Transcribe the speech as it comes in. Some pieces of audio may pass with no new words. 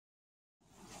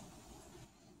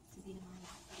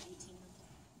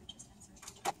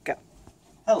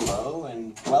Hello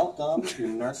and welcome to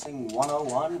Nursing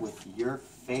 101 with your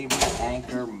favorite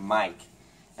anchor, Mike.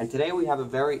 And today we have a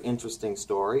very interesting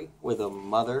story with a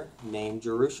mother named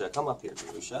Jerusha. Come up here,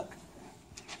 Jerusha.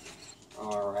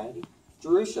 Alrighty.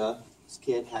 Jerusha's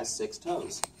kid has 6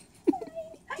 toes.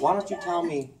 Why don't you tell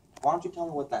me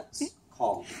what that's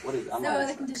called? What is it? So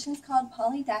the condition's called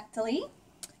polydactyly.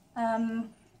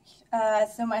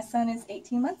 So my son is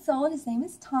 18 months old. His name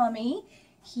is Tommy.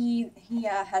 He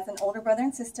has an older brother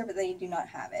and sister, but they do not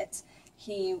have it.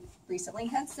 He recently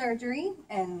had surgery,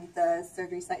 and the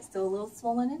surgery site's still a little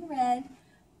swollen and red,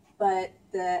 but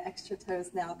the extra toe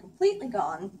is now completely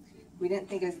gone. We didn't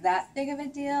think it was that big of a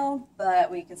deal, but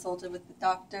we consulted with the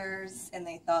doctors, and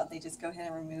they thought they'd just go ahead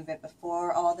and remove it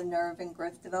before all the nerve and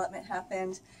growth development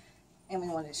happened, and we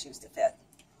wanted shoes to fit.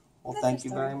 Well, thank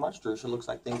you very much, Jerusha. Looks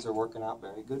like things are working out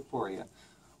very good for you.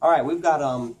 All right, we've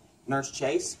got Nurse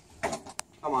Chase.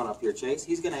 Come on up here, Chase.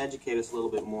 He's going to educate us a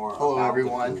little bit more about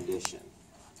everyone. The condition.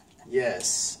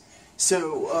 Yes.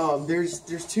 So there's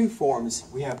 2 forms.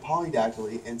 We have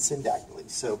polydactyly and syndactyly.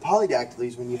 So polydactyly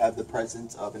is when you have the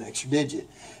presence of an extra digit.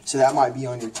 So that might be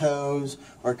on your toes,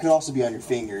 or it could also be on your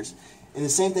fingers. And the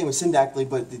same thing with syndactyly,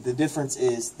 but the difference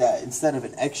is that instead of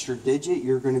an extra digit,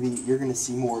 you're going to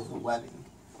see more of the webbing.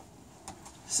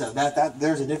 So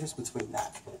there's a difference between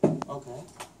that. Okay.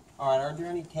 All right, are there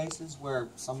any cases where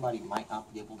somebody might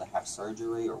not be able to have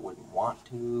surgery or wouldn't want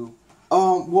to?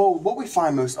 Well, what we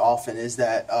find most often is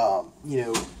that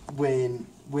when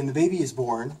the baby is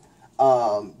born,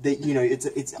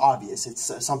 it's obvious.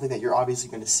 It's something that you're obviously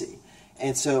going to see,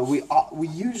 and so we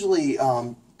usually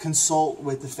consult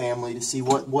with the family to see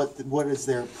what is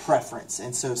their preference.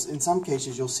 And so in some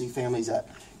cases you'll see families that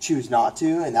choose not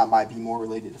to, and that might be more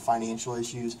related to financial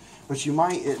issues, but you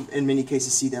might in many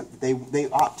cases see that they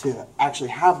opt to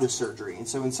actually have the surgery. And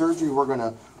so in surgery we're going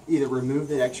to either remove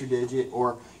that extra digit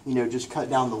or just cut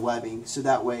down the webbing, so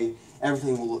that way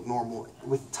everything will look normal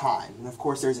with time. And of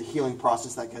course there's a healing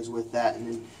process that goes with that, and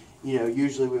then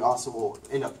usually we also will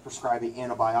end up prescribing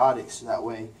antibiotics, so that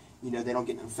way they don't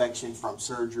get an infection from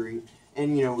surgery.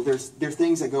 And there's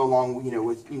things that go along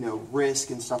with risk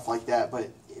and stuff like that, but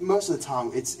most of the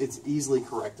time it's easily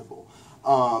correctable.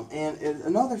 And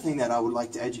another thing that I would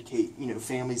like to educate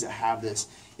families that have this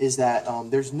is that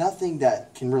there's nothing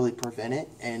that can really prevent it,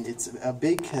 and it's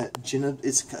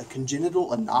a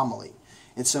congenital anomaly.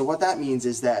 And so what that means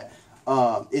is that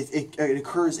it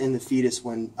occurs in the fetus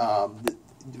when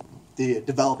the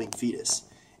developing fetus.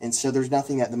 And so there's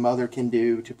nothing that the mother can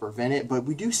do to prevent it, but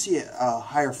we do see it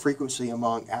higher frequency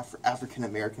among African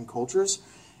American cultures.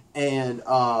 And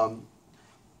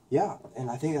yeah, and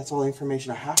I think that's all the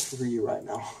information I have for you right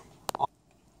now.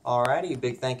 Alrighty,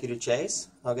 big thank you to Chase.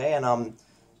 Okay, and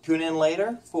tune in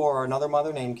later for another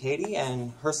mother named Katie,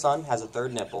 and her son has a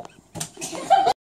 3rd nipple.